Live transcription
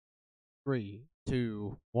Three,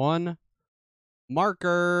 two, one.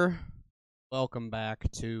 Marker. Welcome back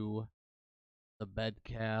to the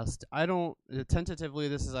Bedcast. I don't tentatively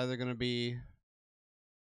this is either gonna be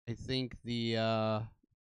I think the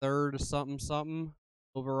third something something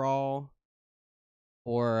overall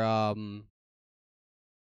or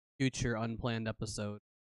future unplanned episode,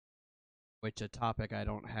 which a topic I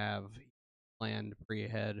don't have planned pre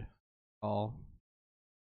ahead all.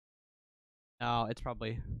 No, it's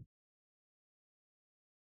probably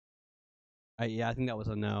yeah, I think that was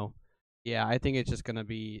a no. Yeah, I think it's just gonna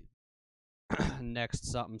be next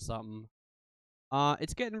something something.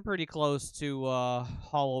 It's getting pretty close to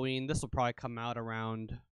Halloween. This will probably come out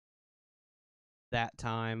around that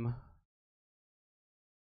time.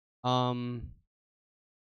 Um,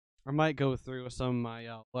 I might go through some of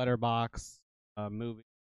my letterbox movies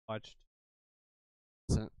I watched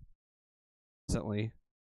recently.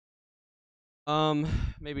 Um,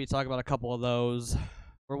 maybe talk about a couple of those.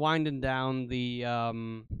 We're winding down the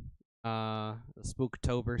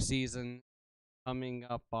Spooktober season coming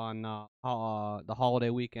up on the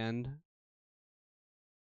holiday weekend.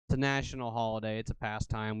 It's a national holiday. It's a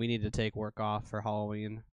pastime. We need to take work off for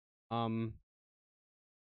Halloween. Um,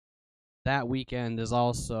 that weekend is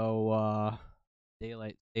also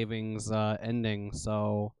daylight savings ending,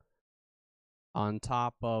 so on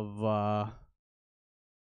top of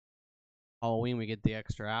Halloween, we get the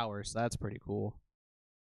extra hours. So that's pretty cool.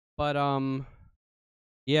 But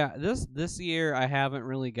yeah, this year I haven't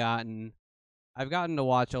really gotten. I've gotten to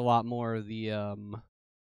watch a lot more of the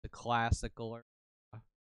classical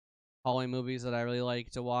Halloween movies that I really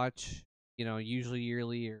like to watch. You know, usually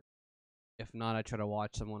yearly, or if not, I try to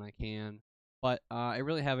watch them when I can. But I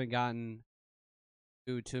really haven't gotten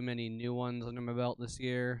too many new ones under my belt this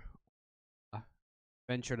year. Uh,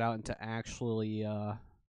 Ventured out into actually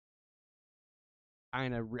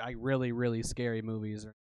kind of really scary movies.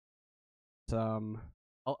 A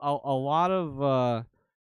lot of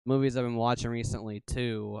movies I've been watching recently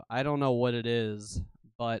too. I don't know what it is,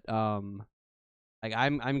 but like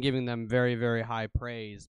I'm giving them very high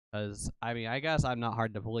praise because I mean I guess I'm not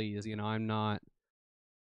hard to please. You know, I'm not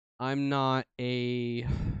a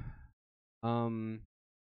um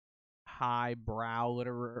highbrow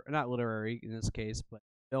literary, not literary in this case, but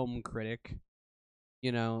film critic.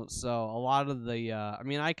 You know, so a lot of the I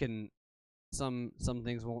mean I can some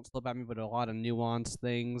things won't slip at me, but a lot of nuanced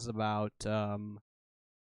things about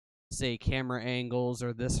say camera angles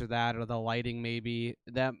or this or that or the lighting maybe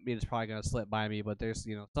that is probably gonna slip by me. But there's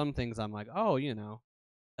some things I'm like, oh,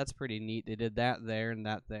 that's pretty neat. They did that there and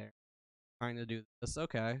that there. Trying to do this,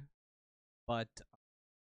 okay, but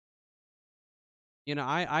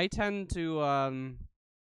I tend to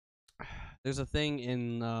there's a thing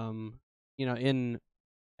in in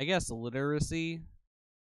I guess literacy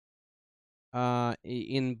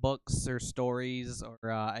in books or stories or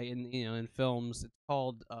in in films. It's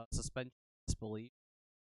called suspension of disbelief.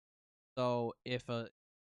 So if a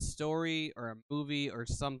story or a movie or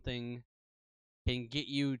something can get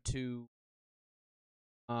you to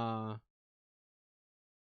uh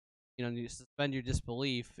you suspend your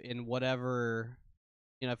disbelief in whatever,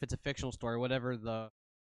 if it's a fictional story, whatever the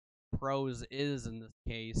prose is in this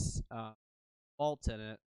case, fault in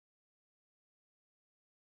it,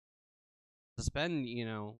 suspend,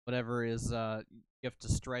 whatever is you have to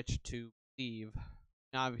stretch to believe.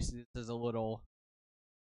 Now, obviously this is a little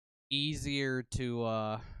easier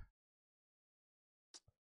to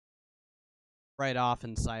write off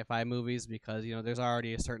in sci-fi movies because there's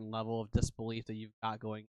already a certain level of disbelief that you've got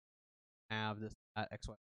going to have this X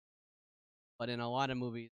Y. But in a lot of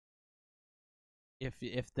movies,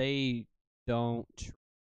 if they don't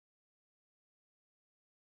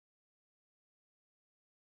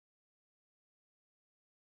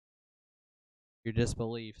your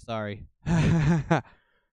disbelief, sorry,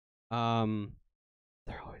 um,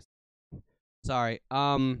 they're always sorry,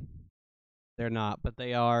 they're not, but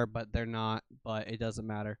they are, but they're not, but it doesn't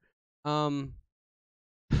matter. Um,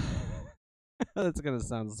 that's gonna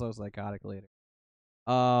sound so psychotic later.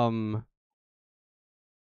 Um,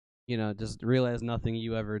 just realize nothing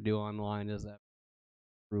you ever do online is that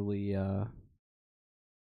truly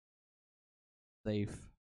safe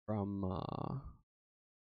from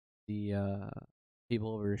the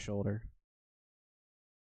people over your shoulder.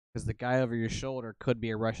 Because the guy over your shoulder could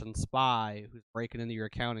be a Russian spy who's breaking into your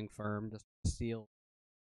accounting firm just to steal.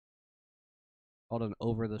 Called an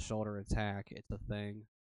over-the-shoulder attack. It's a thing.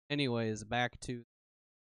 Anyways, back to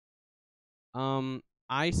um,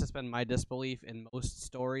 I suspend my disbelief in most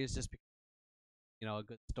stories just because a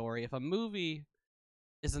good story. If a movie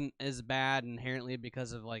isn't as bad inherently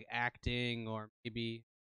because of like acting or maybe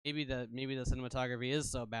maybe the cinematography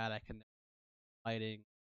is so bad I can lighting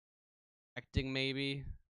acting maybe.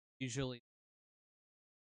 Usually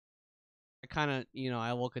I kind of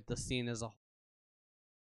I look at the scene as a whole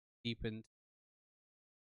deep and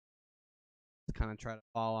kind of try to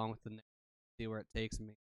follow along with the next, see where it takes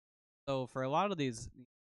me. So for a lot of these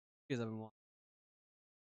movies I've been watching,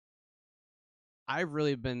 I've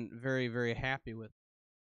really been very very happy with.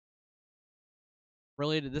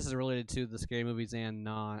 Related, this is related to the scary movies and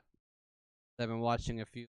not. I've been watching a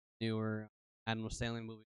few newer Adam Sandler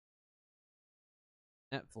movies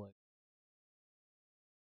on Netflix.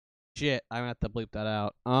 Shit, I'm gonna have to bleep that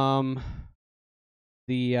out.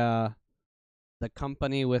 The the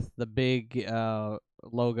company with the big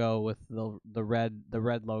logo with the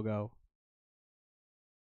red logo.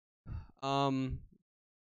 Um,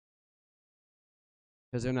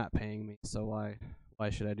 because they're not paying me, so why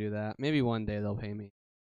should I do that? Maybe one day they'll pay me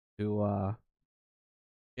to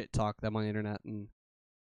shit talk them on the internet, and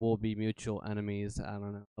we'll be mutual enemies. I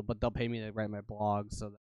don't know, but they'll pay me to write my blog so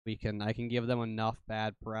that I can give them enough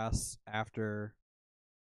bad press after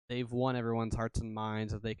they've won everyone's hearts and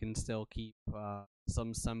minds that they can still keep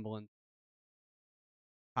some semblance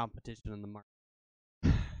of competition in the market.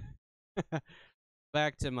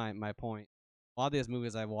 Back to my point. A lot of these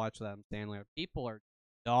movies I've watched with Adam Sandler, people are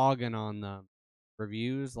dogging on the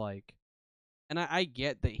reviews, like, and I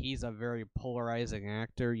get that he's a very polarizing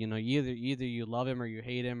actor. Either you love him or you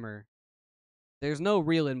hate him, or there's no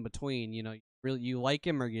real in between. Really you like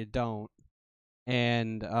him or you don't.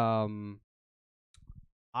 And I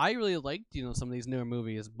really liked some of these newer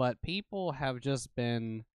movies, but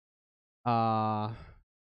uh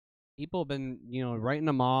people have been writing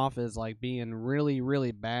them off as like being really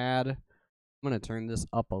really bad. I'm gonna turn this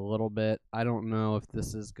up a little bit. I don't know if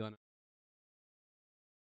this is gonna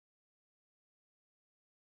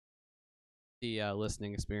the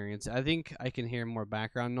listening experience. I think I can hear more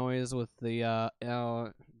background noise with the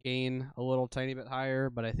gain a little tiny bit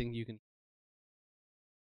higher, but I think you can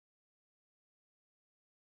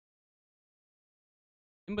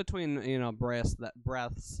in between breaths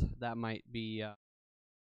that might be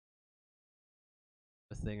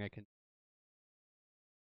the thing I can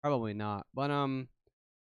probably not. But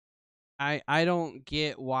I don't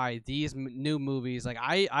get why these new movies, like,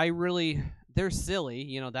 I really, they're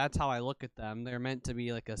silly. That's how I look at them. They're meant to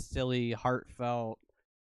be like a silly, heartfelt,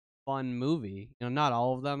 fun movie. Not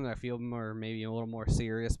all of them. I feel more maybe a little more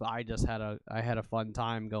serious, but I had a fun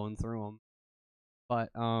time going through them. But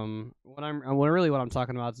what I'm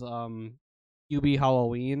talking about is UB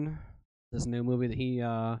Halloween, this new movie that he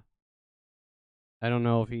I don't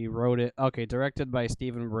know if he wrote it. Okay, directed by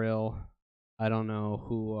Stephen Brill. I don't know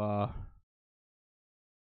who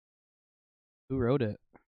wrote it.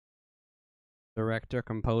 Director,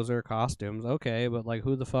 composer, costumes. Okay, but like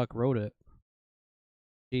who the fuck wrote it?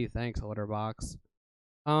 Gee, thanks, Letterbox.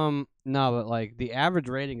 No, but like the average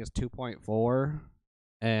rating is 2.4,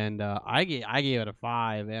 and I gave it a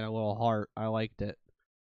 5 and a little heart. I liked it.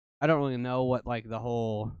 I don't really know what like the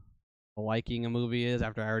whole liking a movie is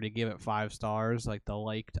after I already gave it 5 stars. Like the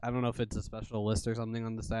liked, I don't know if it's a special list or something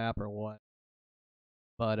on this app or what,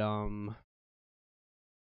 but I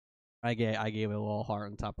gave it a little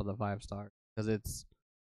heart on top of the 5 stars because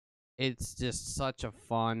it's just such a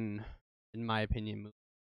fun, in my opinion, movie.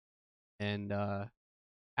 And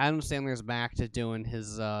Adam Sandler's back to doing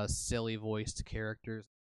his silly voiced characters.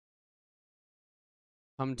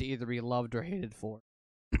 Come to either be loved or hated for.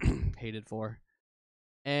 Hated for.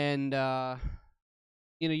 And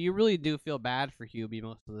you really do feel bad for Hubie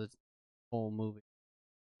most of the whole movie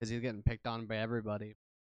because he's getting picked on by everybody.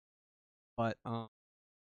 But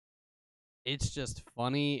it's just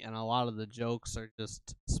funny, and a lot of the jokes are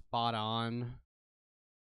just spot on.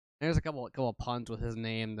 There's a couple of puns with his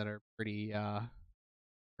name that are pretty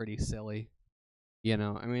silly. I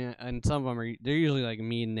mean, and some of them they're usually like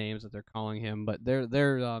mean names that they're calling him, but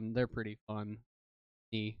they're pretty fun.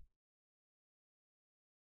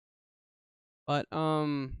 But I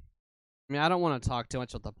mean, I don't want to talk too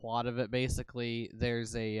much about the plot of it. Basically,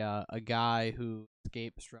 there's a guy who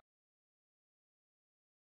escapes from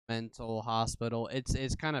a mental hospital.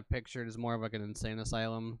 It's kind of pictured as more of like an insane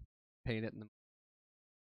asylum. Paint it in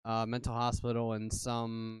the mental hospital in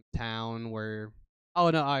some town where. Oh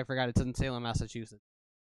no, I forgot. It's in Salem, Massachusetts.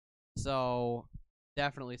 So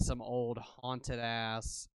definitely some old haunted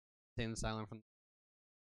ass insane asylum from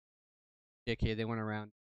the decade they went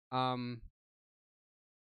around. Um,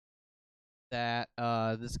 that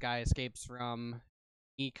this guy escapes from.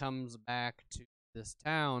 He comes back to this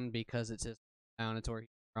town because it's his town. It's where he's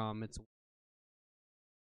from. It's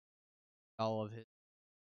all of his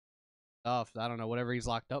stuff. I don't know, whatever he's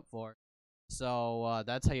locked up for. So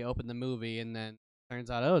that's how you open the movie, and then turns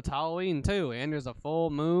out, oh, it's Halloween too, and there's a full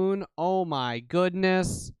moon. Oh my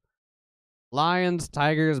goodness! Lions,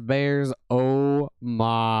 tigers, bears. Oh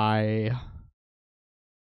my!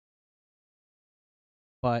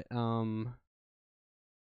 But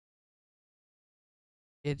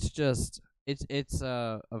it's just it's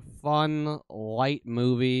a fun light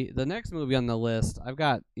movie. The next movie on the list, I've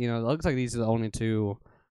got, it looks like these are the only two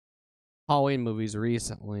Halloween movies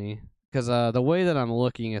recently. Because the way that I'm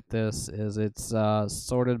looking at this is it's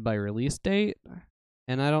sorted by release date,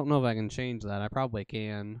 and I don't know if I can change that. I probably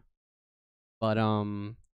can, but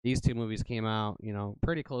these two movies came out,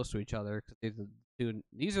 pretty close to each other. Cause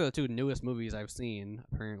these are the two newest movies I've seen.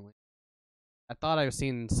 Apparently, I thought I've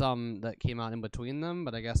seen some that came out in between them,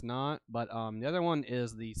 but I guess not. But the other one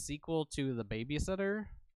is the sequel to The Babysitter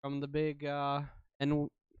from the big and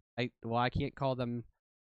I can't call them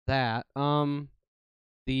that.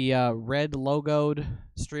 The red logoed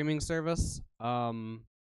streaming service.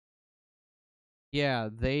 Yeah,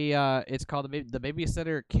 they it's called the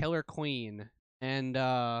Babysitter Killer Queen, and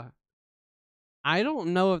I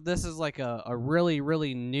don't know if this is like a really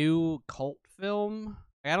really new cult film.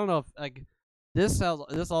 I don't know if like this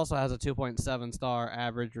also has a 2.7 star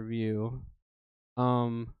average review.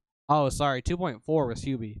 Oh, sorry, 2.4 was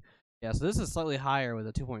Hubie. Yeah, so this is slightly higher with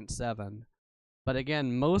a 2.7. But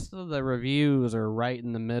again, most of the reviews are right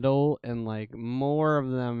in the middle, and like more of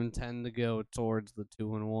them tend to go towards the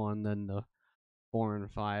 2 and 1 than the 4 and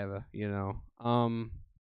 5.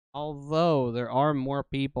 Although there are more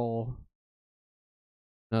people.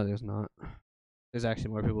 No, there's not. There's actually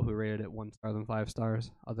more people who rated it 1 star than 5 stars.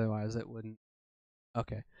 Otherwise, it wouldn't.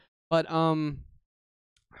 Okay, but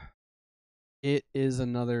it is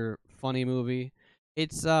another funny movie.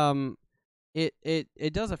 It's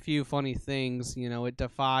it does a few funny things. It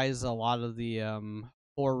defies a lot of the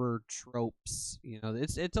horror tropes.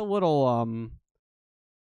 It's a little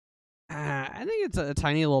I think it's a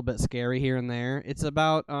tiny little bit scary here and there. It's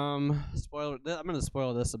about spoiler. I'm gonna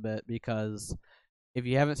spoil this a bit because if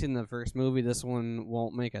you haven't seen the first movie, this one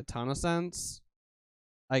won't make a ton of sense.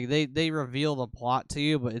 Like they reveal the plot to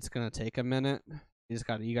you, but it's gonna take a minute. You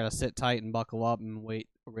gotta sit tight and buckle up and wait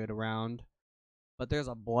around. But there's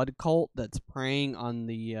a blood cult that's preying on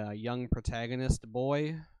the young protagonist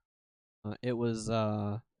boy. It was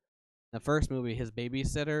the first movie, his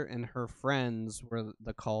babysitter and her friends were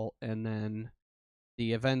the cult, and then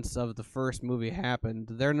the events of the first movie happened.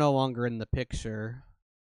 They're no longer in the picture,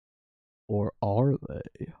 or are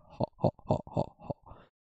they? Ha ha ha ha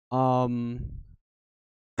ha.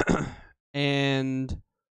 And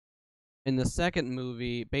in the second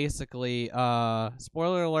movie, basically,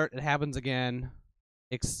 spoiler alert, it happens again,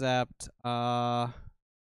 except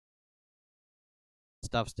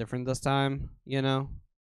stuff's different this time.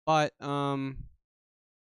 But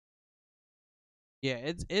yeah,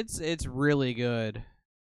 it's really good.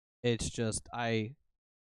 It's just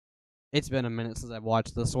it's been a minute since I've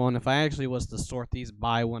watched this one. If I actually was to sort these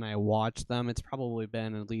by when I watched them, it's probably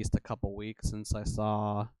been at least a couple weeks since I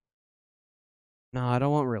saw. No, I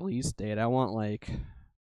don't want release date. I want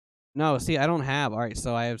no, see, I don't have. All right,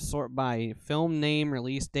 so I have sort by film name,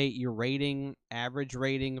 release date, your rating, average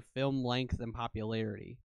rating, film length, and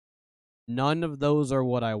popularity. None of those are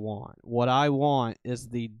what I want. What I want is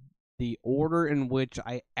the order in which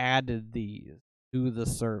I added these to the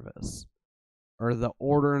service, or the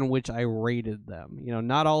order in which I rated them.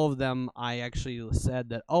 Not all of them I actually said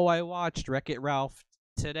that, oh, I watched Wreck-It Ralph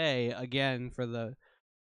today again for the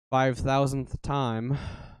 5,000th time.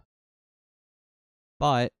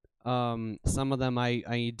 But some of them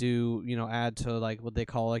I do, add to like what they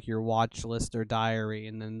call like your watch list or diary,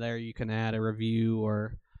 and then there you can add a review,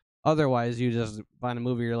 or otherwise you just find a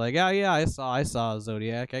movie you're like, oh yeah, I saw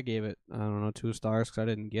Zodiac. I gave it, I don't know, 2 stars because I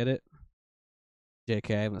didn't get it.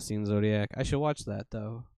 JK, I haven't seen Zodiac. I should watch that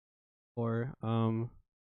though for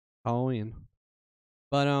Halloween.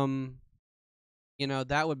 But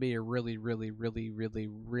that would be a really really really really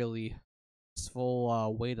really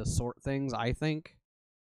useful way to sort things, I think.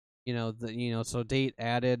 So date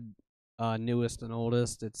added, newest and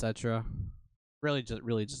oldest, etc. Really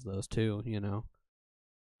just those two.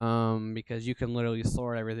 Because you can literally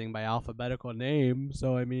sort everything by alphabetical name.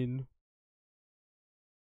 So I mean,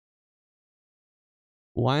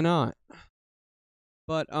 why not?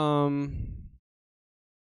 But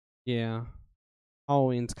yeah,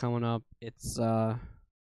 Halloween's coming up. It's kind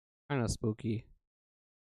of spooky.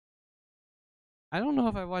 I don't know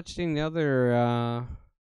if I watched any other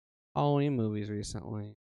Halloween movies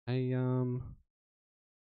recently. I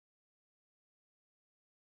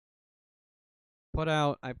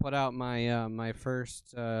I put out my my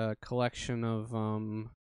first collection of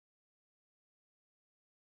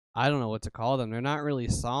I don't know what to call them. They're not really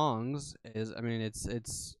songs. Is I mean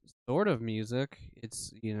it's sort of music.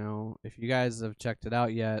 It's, you know, if you guys have checked it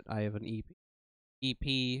out yet, I have an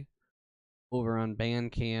EP over on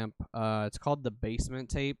Bandcamp. It's called The Basement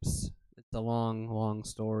Tapes. It's a long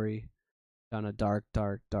story down a dark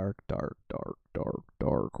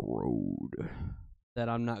road that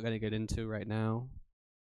I'm not gonna get into right now.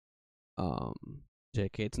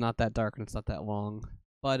 JK, it's not that dark and it's not that long.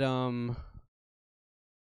 But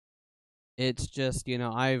it's just, you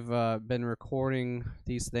know, I've been recording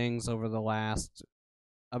these things over the last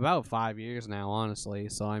about 5 years now, honestly.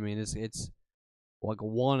 So I mean, it's like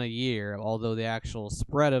one a year. Although the actual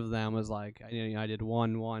spread of them was like, you know, I did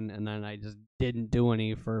one, and then I just didn't do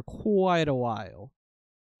any for quite a while.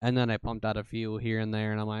 And then I pumped out a few here and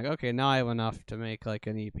there, and I'm like, okay, now I have enough to make like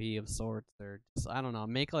an EP of sorts, or just, I don't know,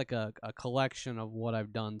 make like a collection of what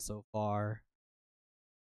I've done so far.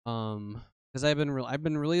 Because I've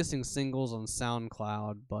been releasing singles on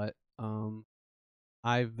SoundCloud, but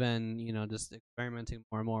I've been, you know, just experimenting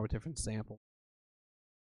more and more with different samples.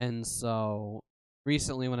 And so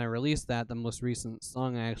recently, when I released that, the most recent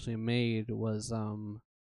song I actually made was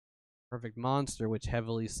Perfect Monster, which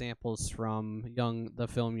heavily samples from the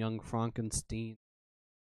film Young Frankenstein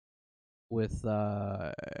with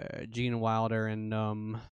Gene Wilder and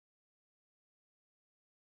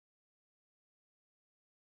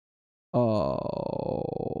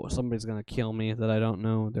oh, somebody's gonna kill me that I don't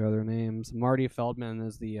know their other names. Marty Feldman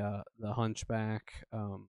is the hunchback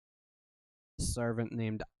servant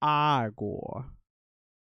named Igor.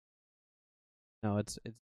 No, it's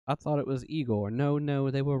I thought it was Igor. No,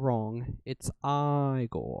 they were wrong. It's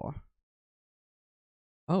Igor.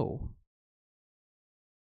 Oh,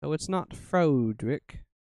 so it's not Frodrick.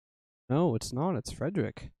 No, it's not. It's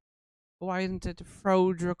Frederick. Why isn't it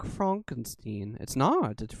Frodrick Frankenstein? It's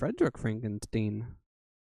not. It's Frederick Frankenstein.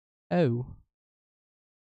 Oh,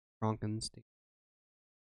 Frankenstein.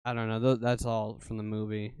 I don't know. That's all from the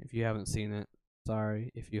movie. If you haven't seen it, sorry.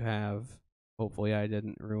 If you have, hopefully I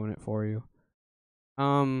didn't ruin it for you.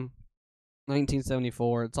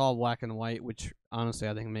 1974. It's all black and white, which honestly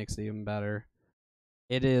I think makes it even better.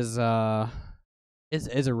 It is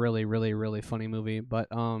it's a really funny movie, but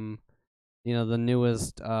you know, the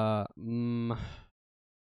newest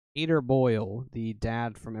Peter Boyle, the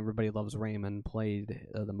dad from Everybody Loves Raymond, played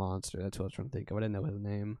the monster. That's what I was trying to think of. I didn't know his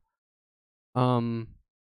name. Um,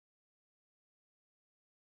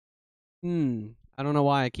 I don't know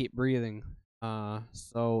why I keep breathing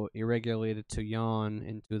so irregularly to yawn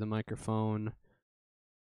into the microphone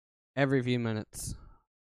every few minutes.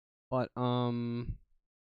 But well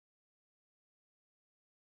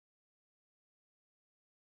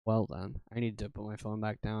then, I need to put my phone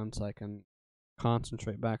back down so I can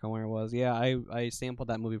concentrate back on where it was. Yeah, I sampled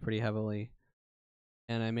that movie pretty heavily,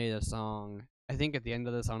 and I made a song. I think at the end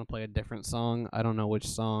of this, I want to play a different song. I don't know which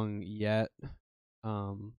song yet.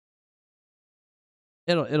 Um,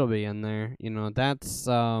 it'll be in there. You know, that's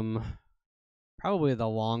probably the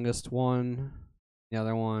longest one. The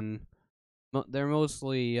other one, they're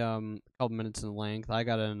mostly a couple minutes in length. I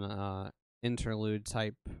got an interlude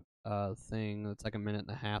type thing that's like a minute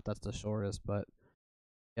and a half. That's the shortest, but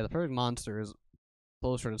yeah, the Perfect Monster is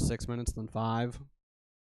closer to 6 minutes than 5.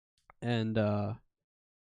 And I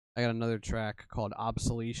got another track called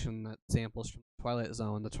Obsolescence that samples from Twilight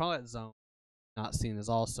Zone. The Twilight Zone, not seen, is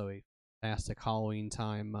also a fantastic Halloween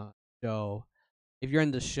time show. If you're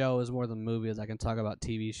into shows more than movies, I can talk about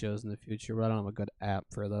TV shows in the future, but I don't have a good app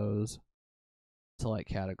for those to like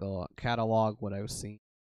catalog what I've seen.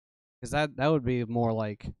 Because that would be more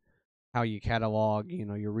like how you catalog, you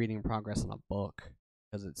know, your reading progress in a book,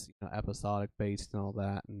 because it's, you know, episodic based and all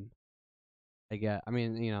that. And I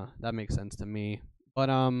mean, you know, that makes sense to me. But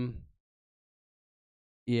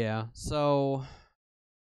yeah. So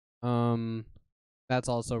um, that's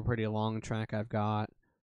also a pretty long track I've got,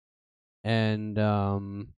 and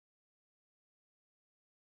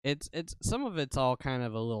it's some of it's all kind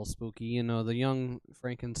of a little spooky. You know, the Young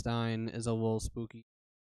Frankenstein is a little spooky,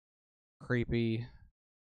 creepy.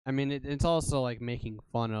 I mean, it's also like making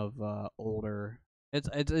fun of older.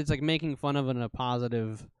 It's like making fun of in a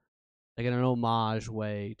positive, like in an homage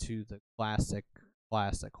way to the classic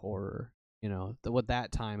horror. You know, what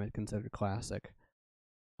that time had considered classic.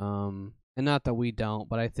 And not that we don't,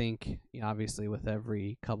 but I think, you know, obviously with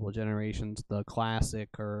every couple of generations, the classic,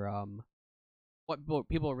 or what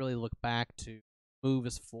people really look back to move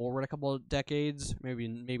us forward a couple of decades,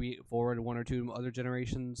 maybe forward one or two other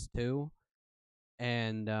generations too.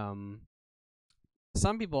 And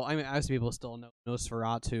some people, I mean, obviously people still know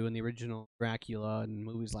Nosferatu and the original Dracula and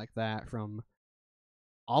movies like that from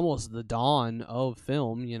almost the dawn of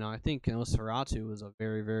film. You know, I think Nosferatu was a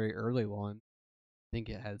very, very early one. I think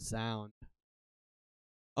it had sound.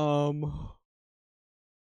 Um.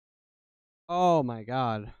 Oh my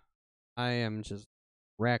God, I am just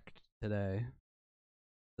wrecked today.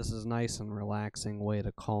 This is nice and relaxing way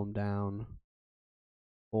to calm down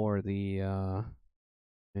for the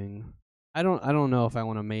thing. I don't know if I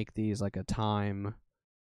want to make these like a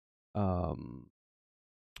um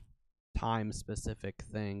time specific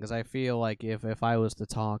thing because I feel like if I was to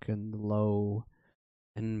talk in the low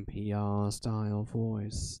NPR style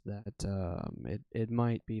voice that it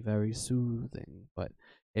might be very soothing, but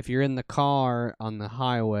if you're in the car on the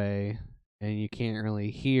highway and you can't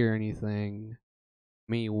really hear anything,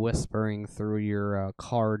 me whispering through your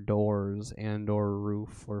car doors and or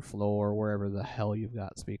roof or floor, wherever the hell you've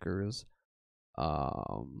got speakers,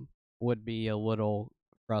 um, would be a little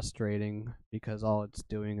frustrating because all it's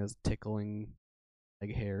doing is tickling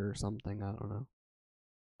like hair or something. I don't know.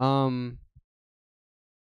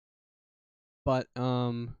 But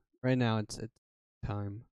right now it's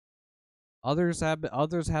time. Others have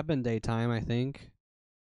been daytime. I think.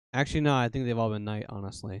 Actually, no. I think they've all been night.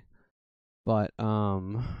 Honestly, but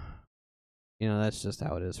that's just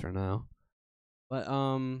how it is for now. But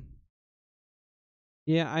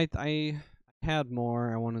yeah, I had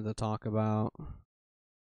more I wanted to talk about,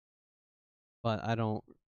 but I don't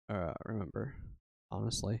remember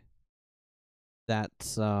honestly.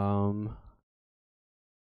 That's well,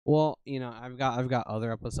 I've got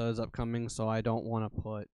other episodes upcoming, so I don't want to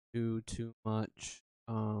put too much.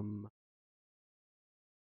 I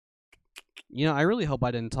really hope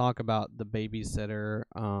I didn't talk about the babysitter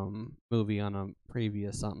movie on a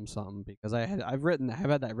previous something something because I've had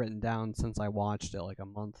that written down since I watched it like a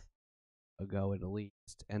month ago at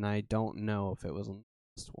least, and I don't know if it was on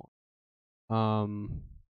this one.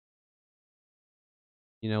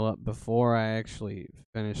 You know what? Before I actually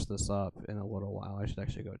finish this up in a little while, I should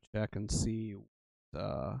actually go check and see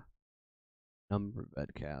number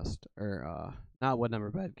bedcast or not what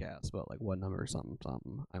number bedcast, but like what number something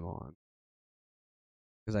something I'm on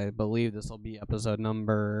because I believe this will be episode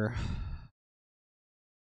number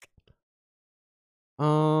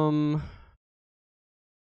um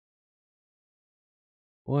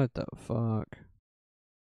what the fuck?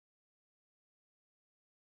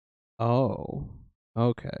 Oh,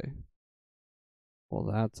 okay. Well,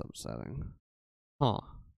 that's upsetting. Huh?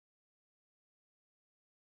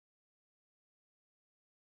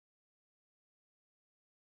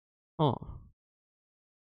 Huh?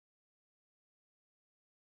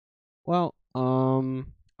 Well, oh.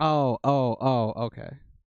 Okay.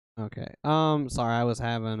 Okay. Sorry, I was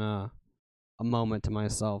having a moment to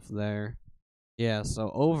myself there. Yeah, so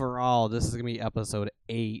overall, this is gonna be episode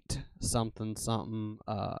 8, something something,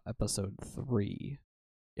 episode 3.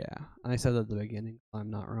 Yeah, I said that at the beginning. I'm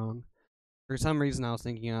not wrong. For some reason, I was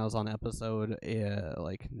thinking I was on episode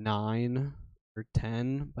like 9 or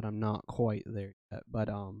 10, but I'm not quite there yet. But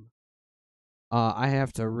I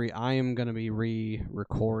am gonna be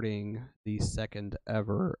re-recording the second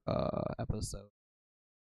ever episode.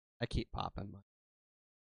 I keep popping.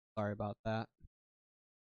 Sorry about that.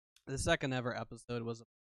 The second ever episode was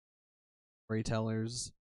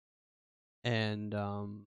storytellers and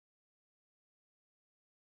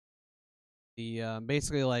the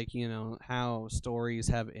basically like how stories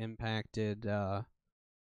have impacted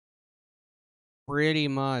pretty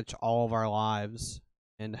much all of our lives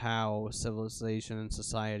and how civilization and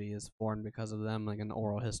society is formed because of them, like an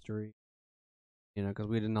oral history. Because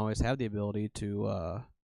we didn't always have the ability to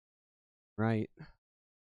write.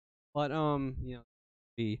 But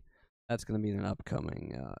be that's gonna be an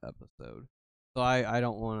upcoming episode. So I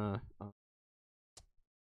don't want to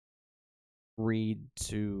read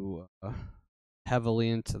too heavily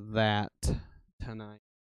into that tonight.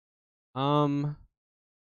 Um,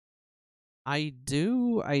 I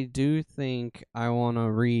do think I want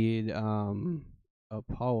to read a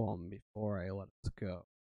poem before I let us go.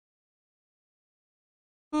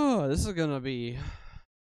 Oh, this is gonna be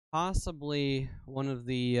possibly one of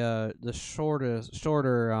the shorter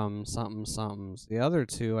something somethings. The other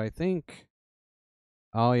two, I think.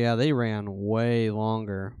 Oh yeah, they ran way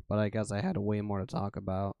longer, but I guess I had way more to talk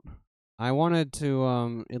about. I wanted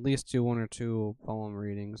to at least do one or two poem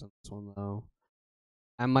readings on this one though.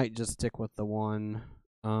 I might just stick with the one.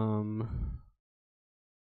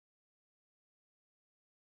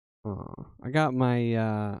 I got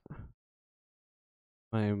my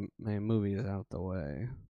movies out the way.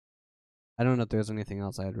 I don't know if there's anything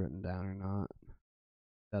else I had written down or not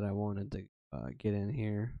that I wanted to get in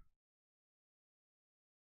here.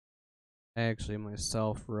 I actually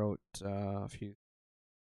myself wrote a few.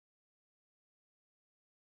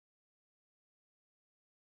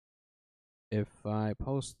 If I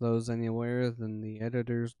post those anywhere, then the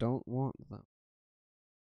editors don't want them.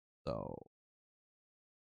 So,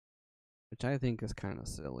 which I think is kind of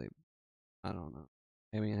silly. I don't know.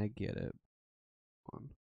 I mean, I get it.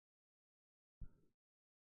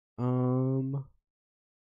 Um,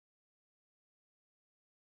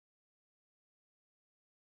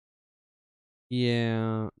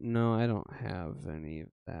 yeah, no, I don't have any of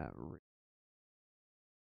that.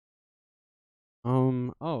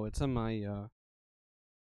 Oh, it's in my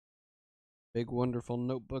big wonderful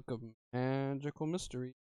notebook of magical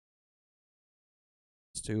mystery.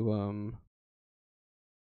 To open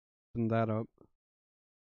that up.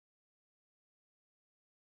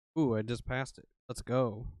 Ooh, I just passed it. Let's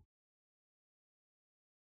go.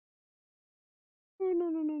 Oh no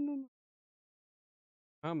no no no no!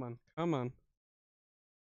 Come on, come on.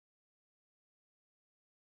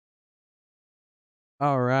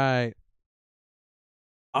 All right.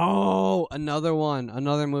 Oh, another one,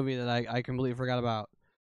 another movie that I completely forgot about.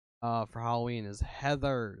 For Halloween is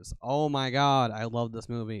Heathers. Oh my god, I love this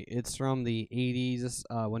movie. It's from the 80s.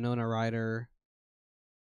 Winona Ryder.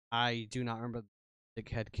 I do not remember the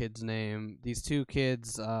dickhead kid's name. These two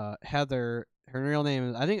kids, Heather, her real name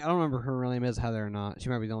is, I don't remember her real name is Heather or not. She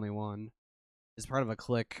might be the only one. Is part of a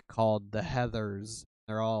clique called the Heathers.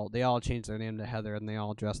 They all changed their name to Heather and they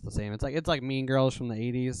all dress the same. It's like Mean Girls from the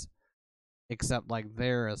 80s, except like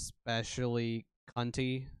they're especially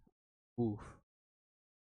cunty. Oof.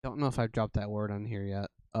 Don't know if I've dropped that word on here yet.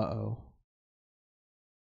 Uh-oh.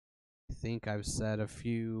 I think I've said a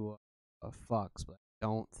few fucks, but I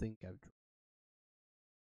don't think I've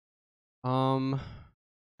um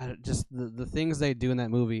just the things they do in that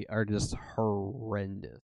movie are just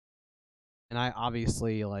horrendous. And I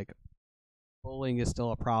obviously like bullying is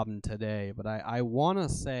still a problem today, but I want to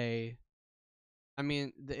say, I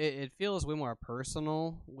mean, it feels way more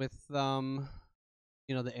personal with the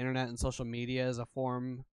internet and social media as a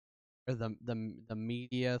form, or the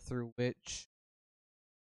media through which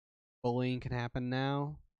bullying can happen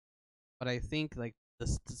now. But I think like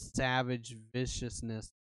the savage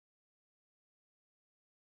viciousness,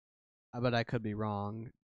 but I could be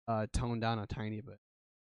wrong, toned down a tiny bit.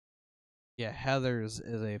 Yeah, Heather's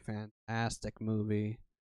is a fantastic movie.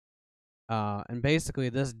 And basically,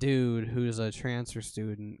 this dude who's a transfer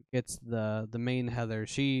student gets the main Heather.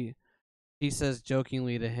 She says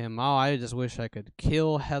jokingly to him, "Oh, I just wish I could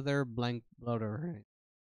kill Heather blank bloater."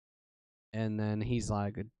 And then he's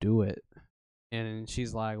like, "Do it." And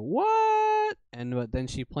she's like, "What?" And but then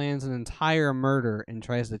she plans an entire murder and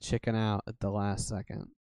tries to chicken out at the last second.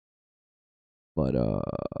 But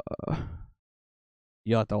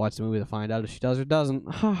you'll have to watch the movie to find out if she does or doesn't.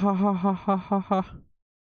 Ha ha ha ha ha ha ha.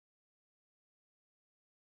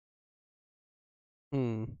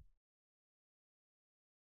 Hmm.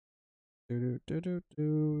 Do do do do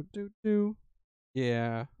do do do.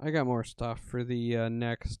 Yeah, I got more stuff for the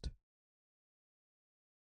next.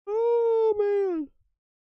 Oh man.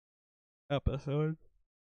 Episode.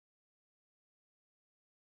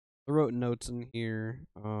 I wrote notes in here.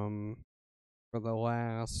 For the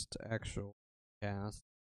last actual cast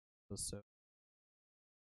episode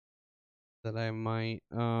that I might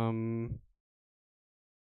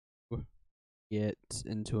get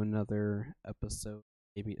into another episode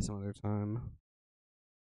maybe at some other time.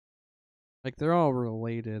 Like they're all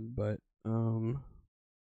related, but yeah.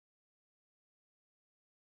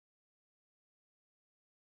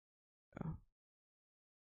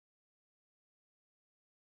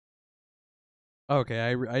 Okay,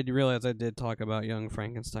 I realized I did talk about Young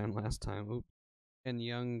Frankenstein last time. Oops. And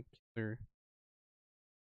Young Killer.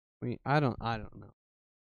 I don't know.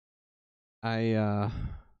 I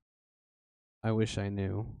wish I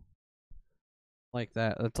knew. Like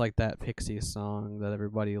that. That's like that Pixie song that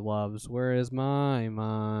everybody loves. Where is my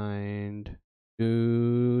mind?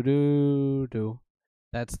 Do do do.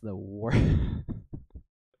 That's the worst.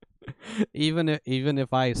 Even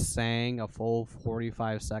if I sang a full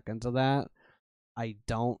 45 seconds of that, I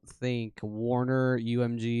don't think Warner,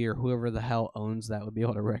 UMG, or whoever the hell owns that would be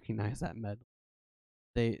able to recognize that medley.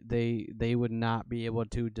 They would not be able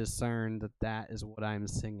to discern that that is what I'm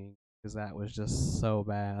singing, because that was just so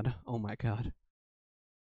bad. Oh my god.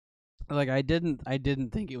 Like I didn't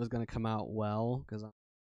think it was gonna come out well, because I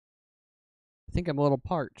think I'm a little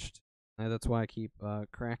parched. That's why I keep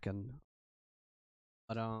cracking.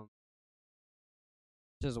 But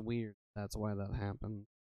just weird. That's why that happened.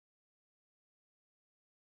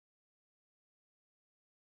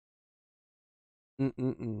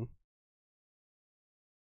 Mm-mm-mm.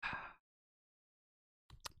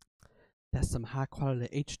 That's some high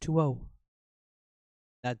quality H2O.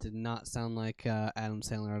 That did not sound like Adam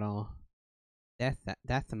Sandler at all.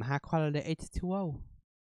 That's some high quality H2O.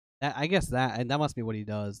 That I guess that must be what he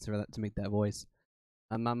does to make that voice.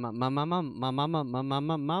 My mama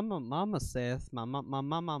says my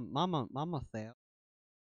mama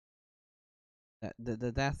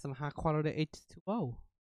says that's some high quality H2O.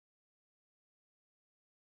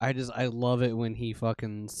 I love it when he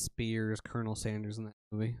fucking spears Colonel Sanders in that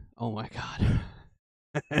movie. Oh my god.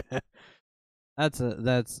 That's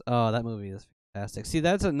oh, that movie is fantastic. See,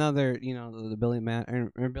 that's another, the Billy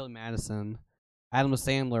Madison, Adam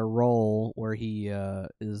Sandler role where he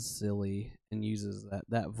is silly and uses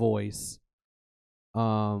that voice.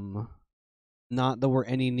 Um Not that we're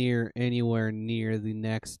anywhere near the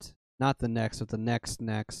next, not the next, but the next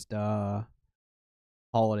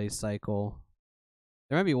holiday cycle.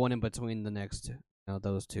 There might be one in between the next,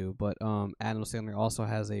 those two, but Adam Sandler also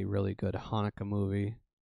has a really good Hanukkah movie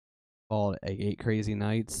called Eight Crazy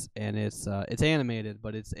Nights, and it's animated,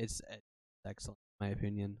 but it's excellent in my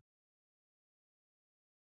opinion.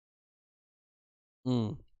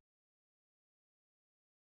 Mm.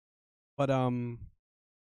 But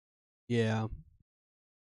yeah,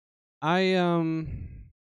 I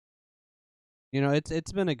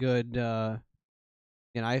it's been a good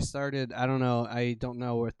I started. I don't know. I don't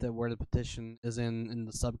know where the petition is in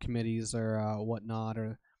the subcommittees or whatnot,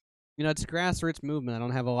 or it's a grassroots movement. I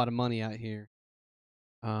don't have a lot of money out here.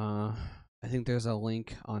 Uh, I think there's a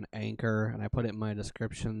link on Anchor, and I put it in my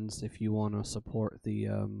descriptions if you want to support the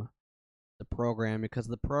program, because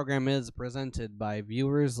the program is presented by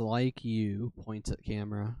viewers like you. Points at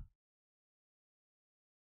camera.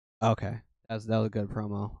 Okay, that was a good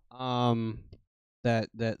promo.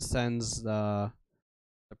 That sends the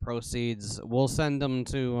proceeds. We'll send them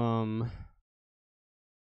to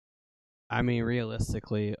I mean,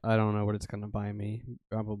 realistically, I don't know what it's gonna buy me.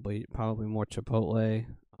 Probably more Chipotle.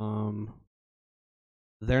 Um,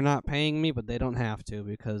 they're not paying me, but they don't have to,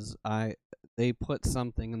 because they put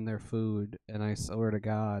something in their food, and I swear to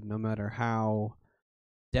God, no matter how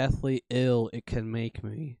deathly ill it can make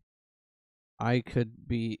me, I could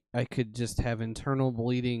just have internal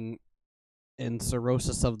bleeding and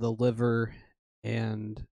cirrhosis of the liver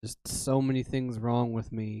and just so many things wrong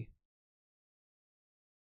with me,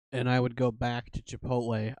 and I would go back to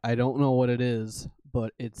Chipotle. I don't know what it is,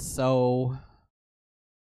 but it's so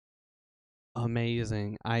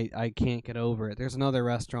amazing. I can't get over it. There's another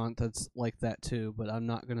restaurant that's like that too, but I'm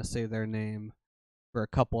not gonna say their name for a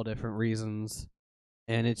couple different reasons.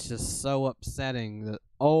 And it's just so upsetting that,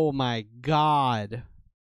 oh my god.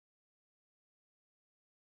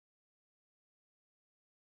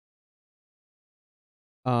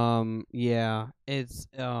 Yeah, it's,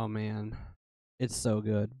 oh man, it's so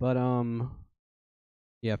good. But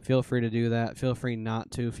yeah, feel free to do that. Feel free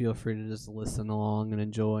not to. Feel free to just listen along and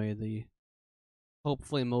enjoy the,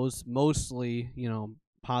 hopefully, mostly,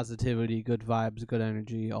 positivity, good vibes, good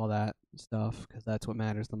energy, all that stuff, because that's what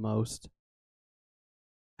matters the most.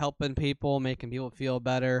 Helping people, making people feel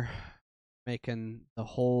better, making the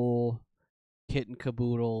whole kit and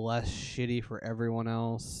caboodle less shitty for everyone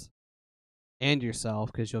else and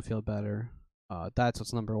yourself, because you'll feel better. That's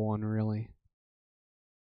what's number one, really.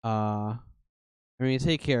 Uh, I mean,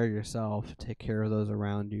 take care of yourself, take care of those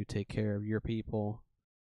around you, take care of your people,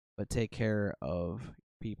 but take care of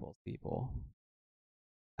people's people.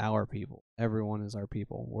 Our people. Everyone is our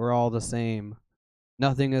people. We're all the same.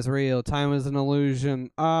 Nothing is real. Time is an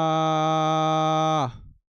illusion.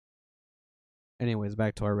 Anyways,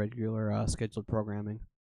 back to our regular scheduled programming.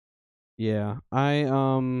 Yeah, I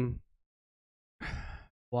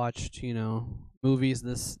watched, movies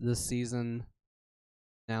this season.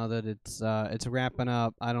 Now that it's wrapping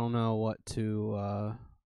up, I don't know what to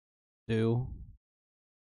do.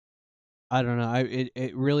 I don't know. I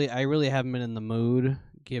really haven't been in the mood,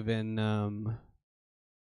 given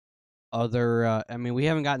other I mean, we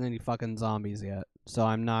haven't gotten any fucking zombies yet, so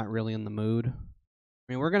I'm not really in the mood. I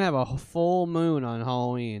mean, we're gonna have a full moon on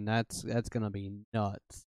Halloween. That's gonna be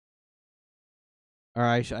nuts. Or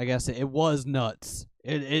I guess it was nuts.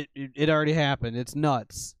 It already happened. It's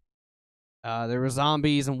nuts. There were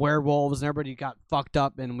zombies and werewolves, and everybody got fucked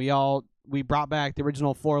up, and we brought back the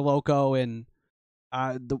original Four Loco, and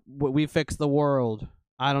we fixed the world.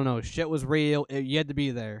 I don't know. Shit was real. You had to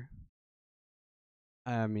be there.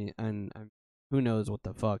 I mean, and who knows what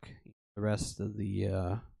the fuck the rest of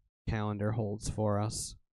the calendar holds for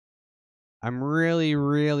us. I'm really,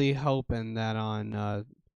 really hoping that on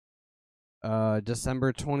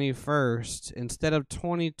December 21st. Instead of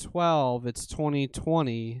 2012, it's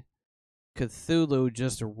 2020. Cthulhu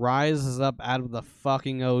just rises up out of the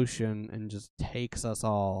fucking ocean and just takes us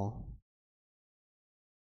all.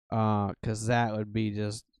 'Cause that would be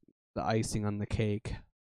just the icing on the cake.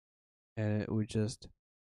 And it would just,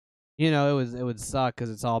 it would suck because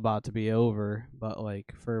it's all about to be over. But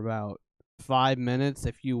like for about 5 minutes,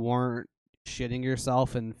 if you weren't shitting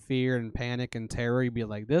yourself in fear and panic and terror, you'd be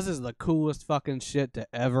like, "This is the coolest fucking shit to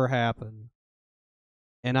ever happen."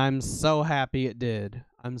 And I'm so happy it did.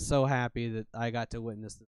 I'm so happy that I got to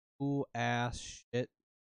witness this cool ass shit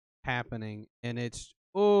happening. And it's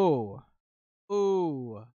ooh,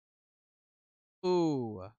 ooh,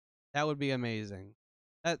 ooh. That would be amazing.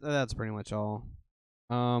 That's pretty much all.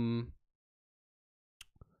 Um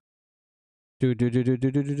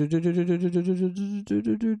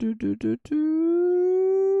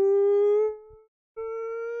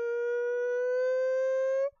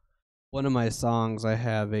One of my songs, I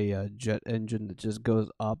have a jet engine that just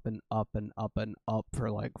goes up and up and up and up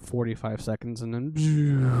for like 45 seconds and then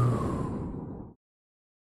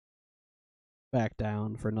back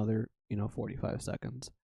down for another, 45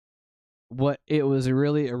 seconds. It was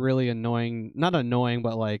really annoying, not annoying,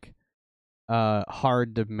 but like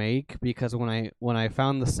hard to make because when I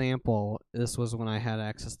found the sample, this was when I had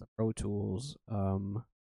access to Pro Tools.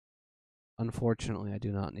 Unfortunately, I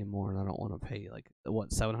do not anymore, and I don't want to pay like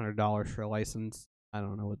 $700 for a license. I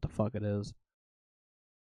don't know what the fuck it is.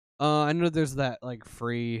 I know there's that like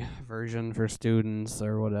free version for students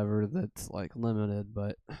or whatever that's like limited,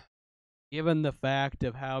 but given the fact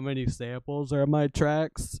of how many samples are in my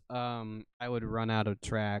tracks, I would run out of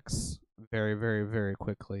tracks very, very, very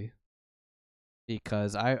quickly.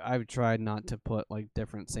 Because I've tried not to put like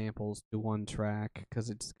different samples to one track because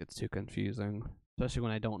it just gets too confusing, especially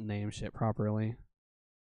when I don't name shit properly.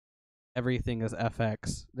 Everything is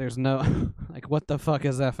FX. There's no like what the fuck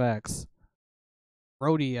is FX?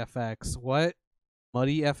 Roadie FX. What?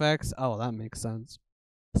 Muddy FX? Oh, that makes sense.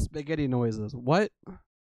 Spaghetti noises. What?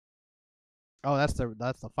 Oh, that's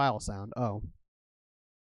the file sound. Oh.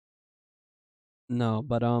 No,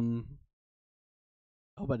 but oh,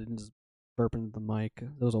 but it didn't just burp into the mic.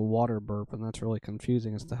 There was a water burp, and that's really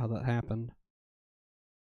confusing as to how that happened.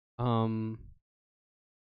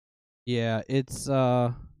 Yeah, it's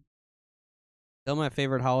still my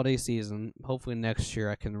favorite holiday season. Hopefully next year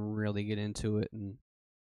I can really get into it and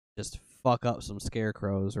just fuck up some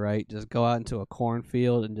scarecrows, right? Just go out into a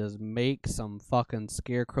cornfield and just make some fucking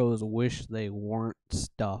scarecrows wish they weren't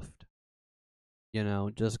stuffed.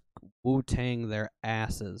 Just Wu-Tang their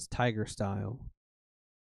asses, tiger style.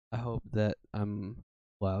 I hope that I'm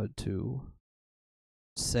allowed to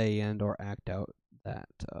say and or act out that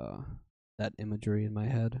imagery in my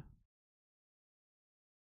head.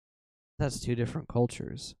 That's two different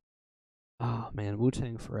cultures. Oh man,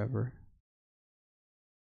 Wu-Tang forever.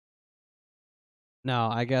 No,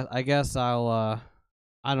 I guess I'll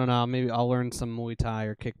I don't know, maybe I'll learn some Muay Thai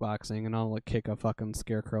or kickboxing and I'll like kick a fucking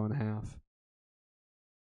scarecrow in half.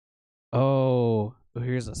 Oh,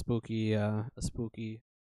 here's a spooky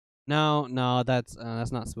No, that's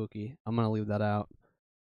not spooky. I'm going to leave that out.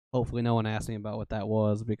 Hopefully no one asks me about what that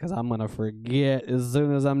was because I'm going to forget as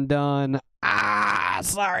soon as I'm done.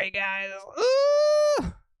 Sorry guys.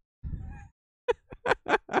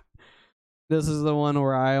 This is the one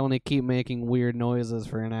where I only keep making weird noises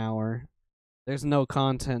for an hour. There's no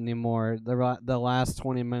content anymore. The last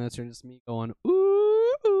 20 minutes are just me going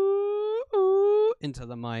ooh ooh ooh into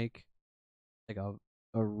the mic like a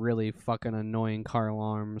really fucking annoying car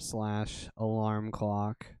alarm / alarm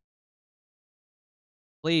clock.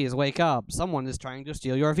 Please wake up. Someone is trying to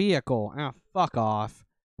steal your vehicle. Fuck off.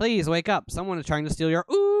 Please wake up. Someone is trying to steal your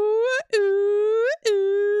ooh ooh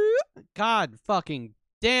ooh. God fucking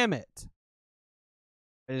damn it.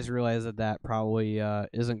 I just realized that probably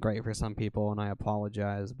isn't great for some people, and I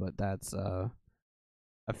apologize, but that's a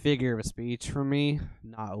figure of speech for me.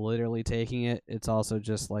 Not literally taking it. It's also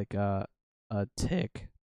just like a tick.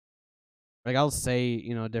 Like I'll say,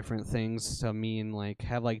 different things to mean like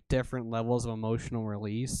have like different levels of emotional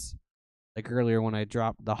release. Like earlier when I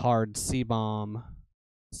dropped the hard C-bomb,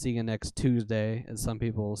 see you next Tuesday, as some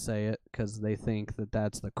people will say it, because they think that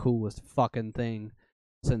that's the coolest fucking thing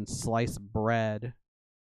since sliced bread.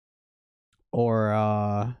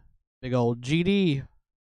 Or big old GD.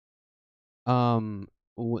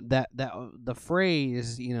 That the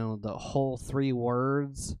phrase, the whole 3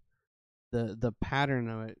 words, the pattern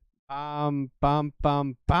of it, bum bum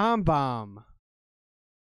bum bum bum.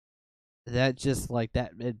 That just like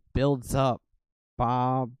that, it builds up,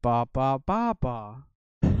 ba ba ba ba ba.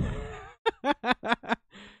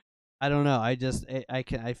 I don't know. I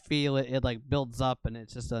feel it. It like builds up, and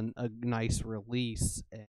it's just a nice release.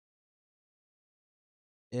 It.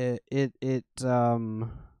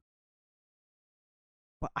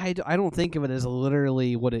 But I don't think of it as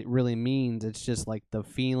literally what it really means. It's just like the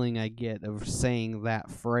feeling I get of saying that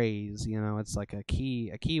phrase. It's like a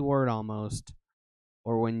key word almost.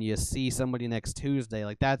 Or when you see somebody next Tuesday,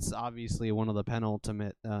 like that's obviously one of the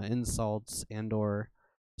penultimate insults and or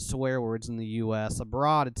swear words in the U.S.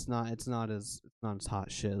 Abroad, it's not as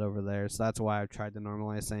hot shit over there. So that's why I've tried to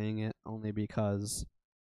normalize saying it, only because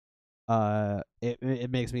it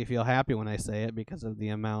makes me feel happy when I say it because of the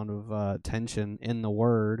amount of tension in the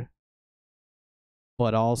word.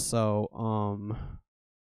 But also,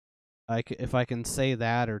 if I can say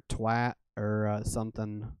that or twat or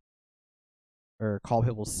something, or call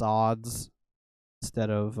people sods instead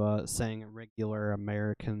of saying a regular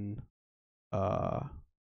American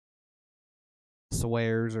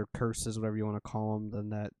swears or curses, whatever you want to call them, then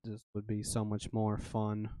that just would be so much more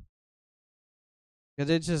fun.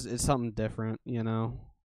 Because it's something different,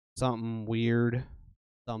 something weird,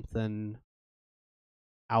 something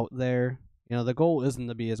out there. The goal isn't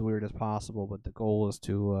to be as weird as possible, but the goal is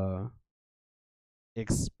to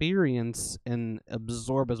experience and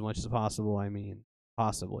absorb as much as possible. I mean,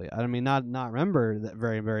 possibly. I mean, not remember that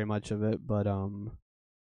very much of it, but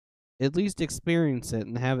at least experience it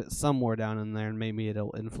and have it somewhere down in there, and maybe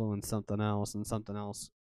it'll influence something else, and something else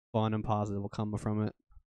fun and positive will come from it.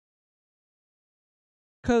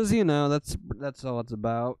 'Cause that's all it's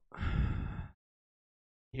about.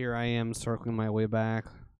 Here I am circling my way back,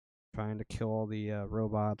 trying to kill all the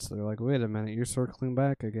robots. They're like, wait a minute, you're circling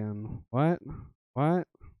back again. What? What?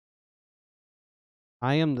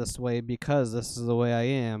 I am this way because this is the way I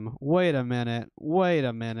am. Wait a minute. Wait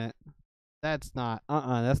a minute. That's not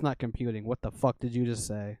that's not computing. What the fuck did you just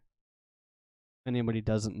say? Anybody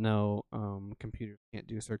doesn't know, computers can't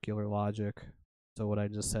do circular logic. So what I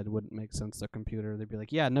just said wouldn't make sense to a computer. They'd be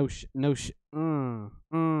like, yeah, that's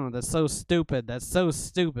so stupid. That's so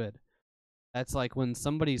stupid. That's like when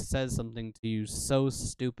somebody says something to you so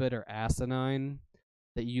stupid or asinine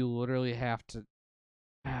that you literally have to.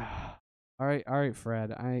 All right,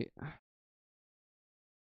 Fred.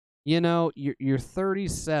 You're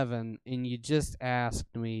 37 and you just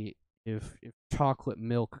asked me if chocolate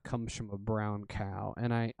milk comes from a brown cow,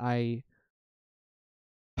 and I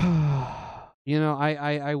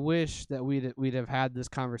I wish that we'd have had this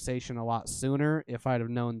conversation a lot sooner if I'd have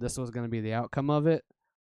known this was going to be the outcome of it.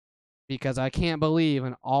 Because I can't believe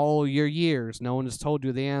in all your years no one has told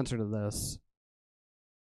you the answer to this.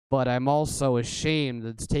 But I'm also ashamed that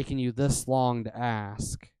it's taken you this long to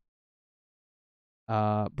ask.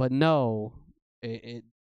 But no,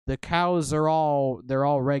 the cows they're all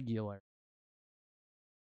regular.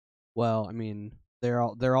 Well, I mean, they're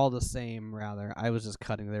all the same. Rather, I was just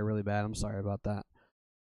cutting there really bad. I'm sorry about that.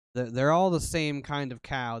 They're all the same kind of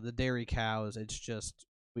cow. The dairy cows. It's just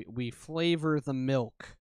we flavor the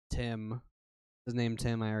milk. Tim, his name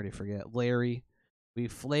Tim. I already forget. Larry. We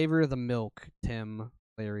flavor the milk. Tim,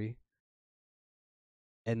 Larry.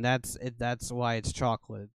 And that's it. That's why it's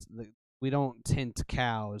chocolate. We don't tint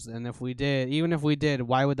cows, and even if we did,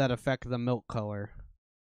 why would that affect the milk color?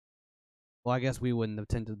 Well, I guess we wouldn't have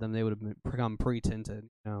tinted them. They would have become pre-tinted,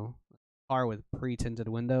 car with pre-tinted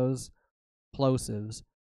windows, plosives.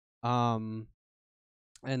 And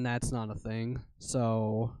that's not a thing.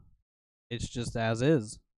 So it's just as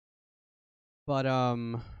is. But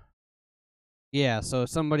yeah, so if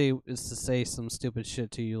somebody is to say some stupid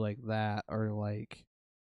shit to you like that, or like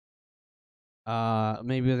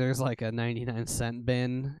maybe there's like a 99-cent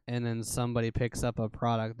bin, and then somebody picks up a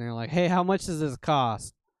product and they're like, hey, how much does this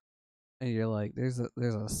cost? And you're like, there's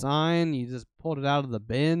a sign, you just pulled it out of the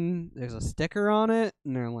bin, there's a sticker on it,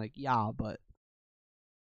 and they're like, yeah, but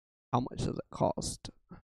how much does it cost?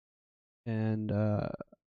 And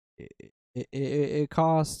it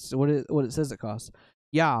costs what it says it costs.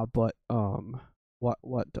 Yeah, but what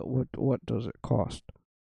does it cost?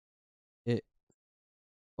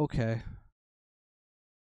 Okay.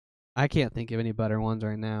 I can't think of any better ones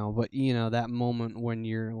right now, but that moment when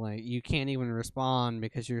you're like, you can't even respond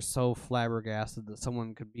because you're so flabbergasted that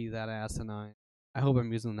someone could be that asinine. I hope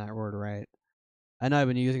I'm using that word right. I know I've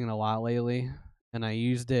been using it a lot lately, and I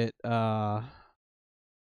did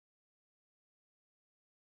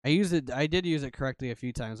use it correctly a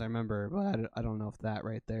few times, I remember, but I don't know if that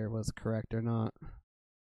right there was correct or not.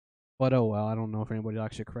 But oh well, I don't know if anybody will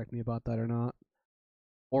actually correct me about that or not.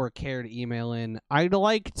 Or care to email in. I'd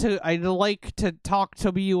like to talk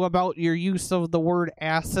to you about your use of the word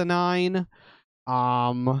asinine.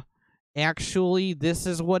 actually, this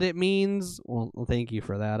is what it means. Well, thank you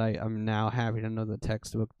for that. I'm now happy to know the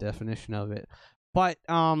textbook definition of it. But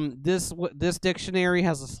this dictionary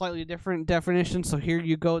has a slightly different definition. So here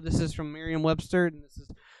you go. This is from Merriam-Webster, and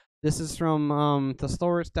this is from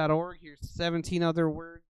thesaurus.org. Here's 17 other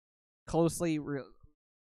words closely,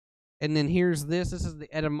 and then here's this. This is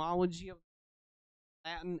the etymology of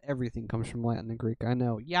Latin. Everything comes from Latin and Greek. I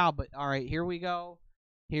know. Yeah, but all right. Here we go.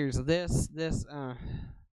 Here's this.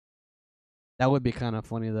 That would be kind of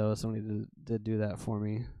funny though if somebody did do that for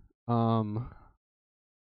me.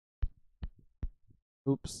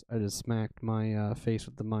 Oops, I just smacked my face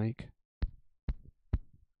with the mic.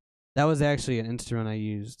 That was actually an instrument I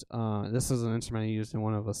used. This was an instrument I used in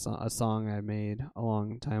one of a song I made a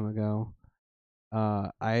long time ago.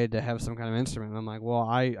 I had to have some kind of instrument. I'm like, well,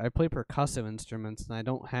 I play percussive instruments, and I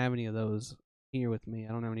don't have any of those here with me.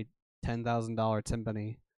 I don't have any $10,000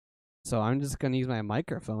 timpani. So I'm just going to use my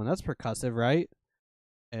microphone. That's percussive, right?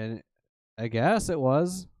 And I guess it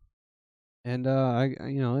was. And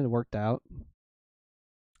it worked out.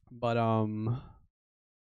 But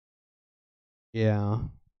yeah.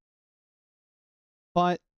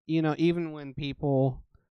 But, even when people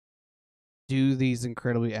do these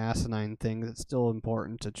incredibly asinine things, it's still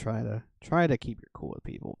important to try to keep your cool with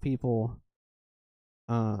people. People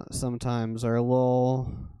sometimes are a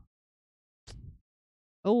little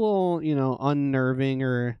unnerving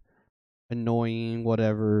or annoying,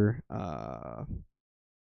 whatever. I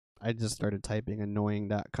just started typing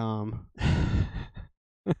annoying.com.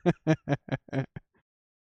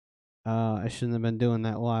 I shouldn't have been doing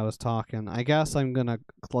that while I was talking. I guess I'm gonna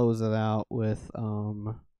close it out with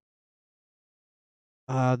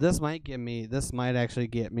this might actually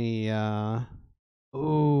get me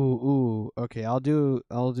okay, I'll do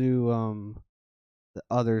the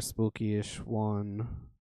other spooky-ish one.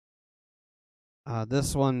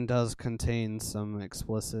 This one does contain some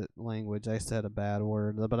explicit language. I said a bad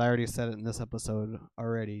word, but I already said it in this episode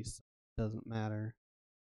already, so it doesn't matter.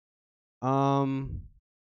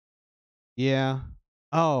 Yeah.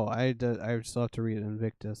 Oh, I still have to read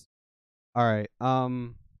Invictus. Alright,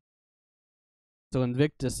 so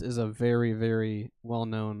Invictus is a very, very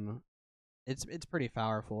well-known... It's pretty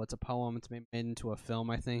powerful. It's a poem. It's made into a film,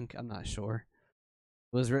 I think. I'm not sure.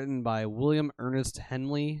 It was written by William Ernest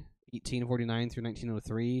Henley, 1849 through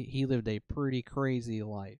 1903. He lived a pretty crazy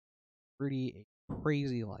life.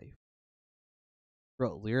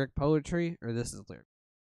 Wrote lyric poetry, or this is lyric.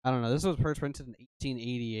 I don't know. This was first printed in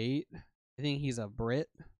 1888. I think he's a Brit.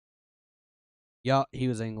 Yeah, he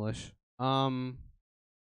was English.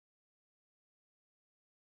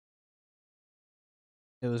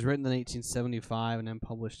 It was written in 1875 and then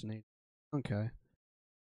published in Okay.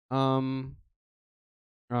 All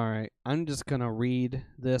right. I'm just gonna read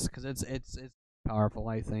this because it's powerful,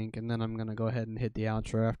 I think, and then I'm gonna go ahead and hit the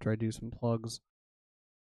outro after I do some plugs.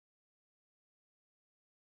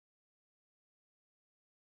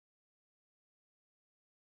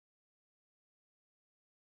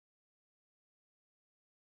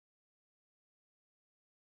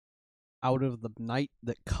 Out of the night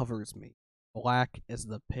that covers me, black as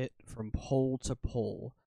the pit from pole to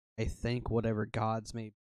pole, I thank whatever gods may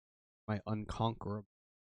be my unconquerable.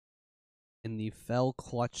 In the fell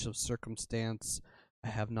clutch of circumstance, I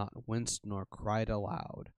have not winced nor cried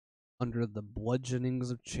aloud. Under the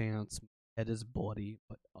bludgeonings of chance, my head is bloody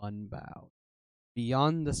but unbowed.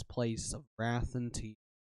 Beyond this place of wrath and teeth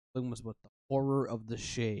looms with the horror of the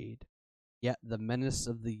shade, yet the menace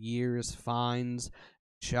of the years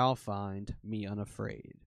shall find me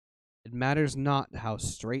unafraid. It matters not how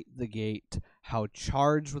strait the gate, how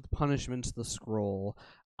charged with punishments the scroll.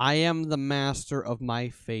 I am the master of my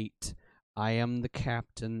fate. I am the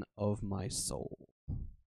captain of my soul.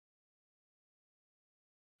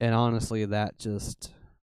 And honestly, that's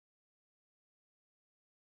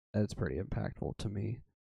pretty impactful to me.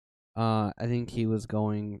 I think he was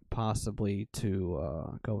going possibly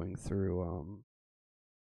to going through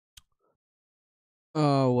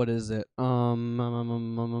what is it?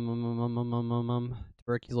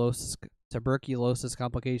 Tuberculosis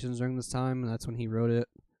complications during this time, and that's when he wrote it.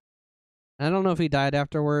 I don't know if he died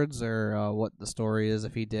afterwards or what the story is.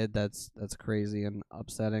 If he did, that's crazy and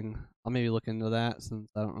upsetting. I'll maybe look into that since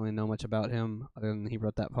I don't really know much about him other than he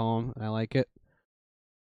wrote that poem and I like it.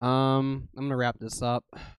 I'm gonna wrap this up.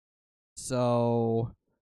 So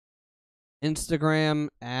Instagram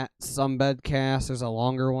at some Bedcast. There's a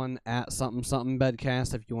longer one at something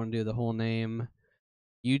Bedcast if you want to do the whole name.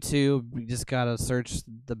 YouTube, you just gotta search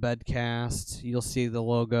the Bedcast. You'll see the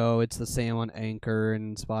logo. It's the same on Anchor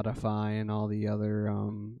and Spotify and all the other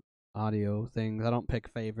audio things. I don't pick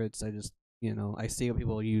favorites. I just I see what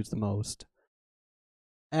people use the most.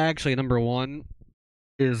 Actually, number one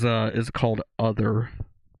is called Other.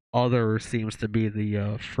 Other seems to be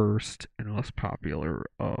the first and most popular.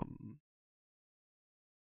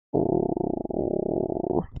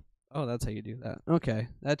 Oh, that's how you do that. Okay,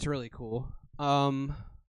 that's really cool. I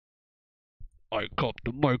cup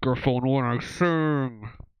the microphone when I sing.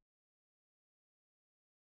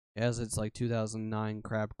 As it's like 2009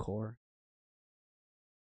 crabcore.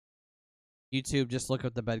 YouTube, just look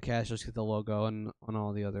up the Bedcast, just get the logo and on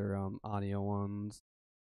all the other audio ones.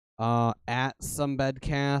 At some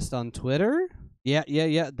Bedcast on Twitter.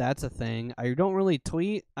 Yeah, that's a thing. I don't really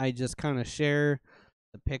tweet. I just kind of share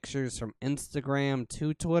the pictures from Instagram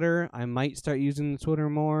to Twitter. I might start using the Twitter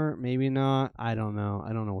more, maybe not. I don't know.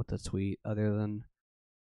 I don't know what to tweet other than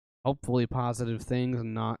hopefully positive things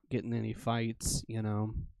and not getting any fights,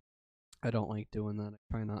 I don't like doing that. I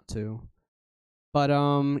try not to. But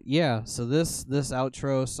yeah, so this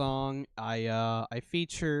outro song, I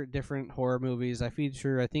feature different horror movies. I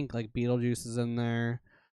feature, I think, like Beetlejuice is in there,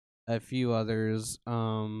 a few others.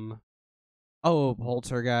 Not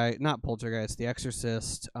Poltergeist, The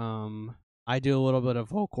Exorcist. I do a little bit of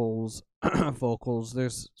vocals.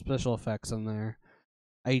 There's special effects in there.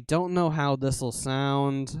 I don't know how this will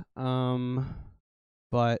sound,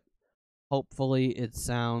 but hopefully it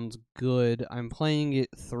sounds good. I'm playing it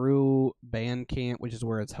through Bandcamp, which is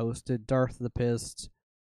where it's hosted,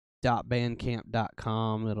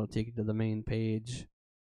 darththepist.bandcamp.com. It'll take you to the main page.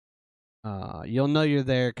 You'll know you're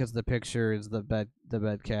there because the picture is the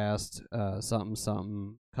Bedcast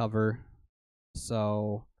something cover.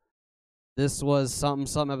 So this was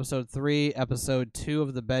something episode 3, episode 2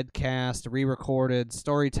 of the Bedcast, re-recorded.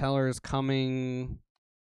 Storytellers coming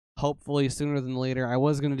hopefully sooner than later. I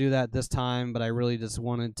was going to do that this time, but I really just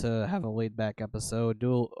wanted to have a laid-back episode,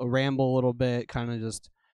 do a ramble a little bit, kind of just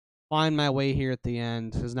find my way here at the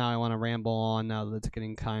end, because now I want to ramble on now that it's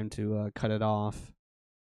getting time to cut it off.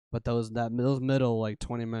 But those middle, like,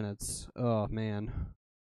 20 minutes, oh, man.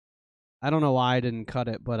 I don't know why I didn't cut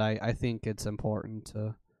it, but I think it's important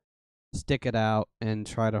to stick it out and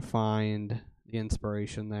try to find the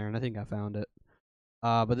inspiration there, and I think I found it.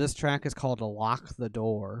 But this track is called Lock the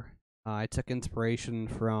Door. I took inspiration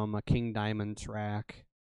from a King Diamond track,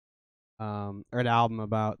 or an album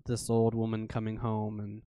about this old woman coming home,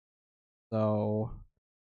 and so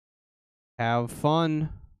have fun,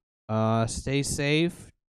 stay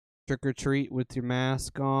safe, trick or treat with your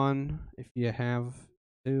mask on if you have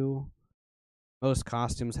to. Most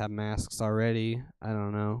costumes have masks already. I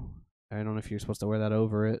don't know if you're supposed to wear that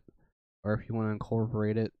over it, or if you want to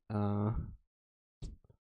incorporate it.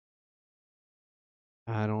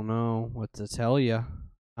 I don't know what to tell you.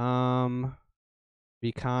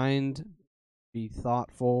 Be kind, be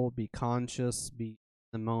thoughtful, be conscious, be in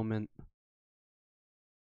the moment,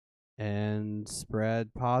 and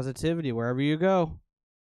spread positivity wherever you go.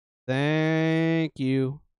 Thank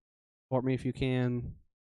you. Support me if you can.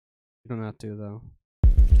 You don't have to, though.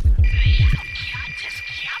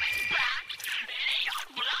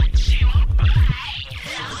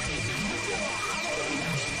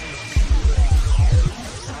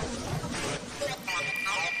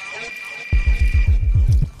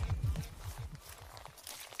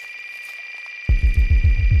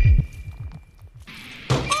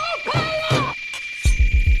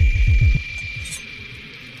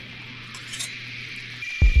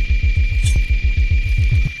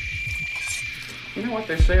 You know what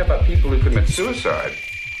they say about people who commit suicide?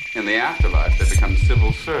 In the afterlife, they become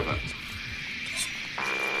civil servants.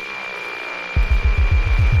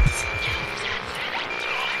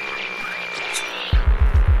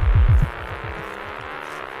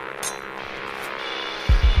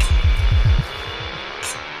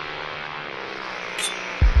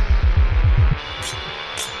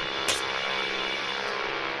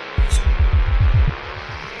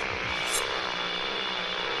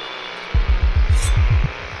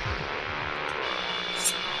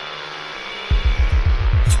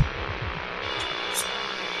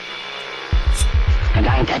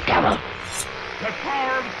 The devil. The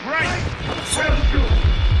power of Christ compels you.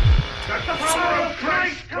 The power of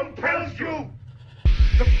Christ compels you.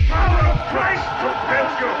 The power of Christ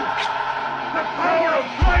compels you. The power of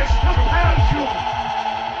Christ compels you.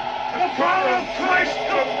 The power of Christ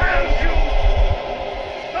compels you.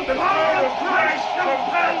 The power of Christ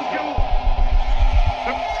compels you.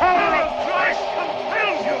 The power of Christ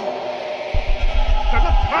compels you. The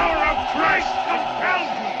power of Christ compels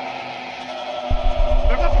you.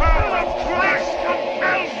 The power of Christ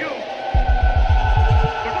compels you.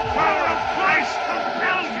 The power of Christ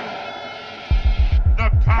compels you. The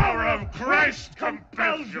power of Christ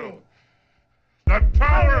compels you. The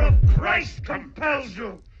power of Christ compels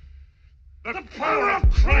you. The power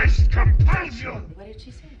of Christ compels you. What did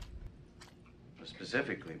she say?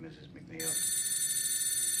 Specifically, Mrs. McNeil,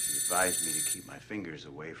 she advised me to keep my fingers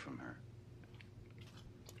away from her.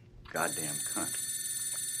 Goddamn cunt.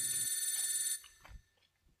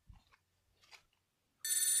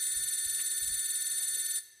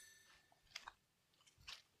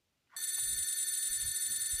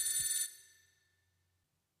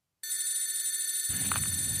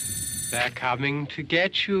 They're coming to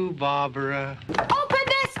get you, Barbara. Open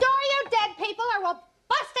this door, you dead people, or we'll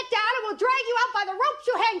bust it down and we'll drag you out by the ropes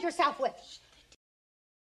you hanged yourself with.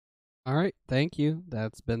 All right, thank you.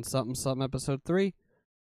 That's been Something episode 3.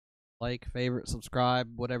 Like, favorite, subscribe,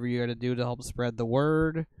 whatever you got to do to help spread the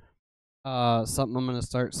word. Something I'm going to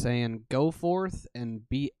start saying, go forth and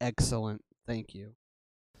be excellent. Thank you.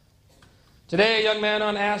 Today, a young man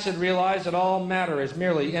on acid realized that all matter is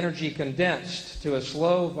merely energy condensed to a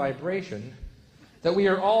slow vibration, that we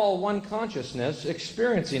are all one consciousness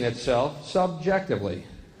experiencing itself subjectively.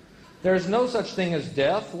 There's no such thing as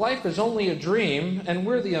death. Life is only a dream, and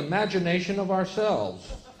we're the imagination of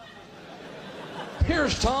ourselves.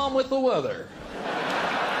 Here's Tom with the weather.